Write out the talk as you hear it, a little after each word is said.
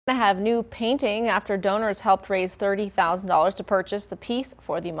Have new painting after donors helped raise $30,000 to purchase the piece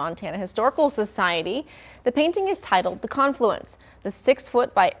for the Montana Historical Society. The painting is titled The Confluence. The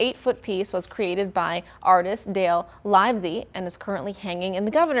 6-foot by 8-foot piece was created by artist Dale Livesey and is currently hanging in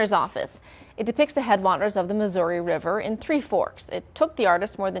the governor's office. It depicts the headwaters of the Missouri River in Three Forks. It took the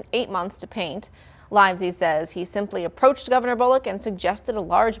artist more than 8 months to paint. Livesey says he simply approached Governor Bullock and suggested a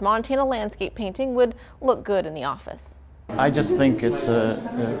large Montana landscape painting would look good in the office. I just think it's a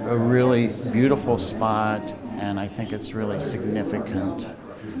really beautiful spot, and I think it's really significant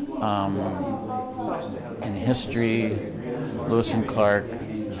in history. Lewis and Clark,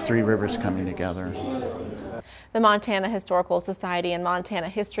 the Three Rivers coming together. The Montana Historical Society and Montana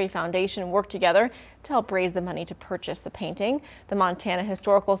History Foundation worked together to help raise the money to purchase the painting. The Montana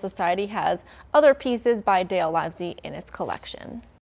Historical Society has other pieces by Dale Livesey in its collection.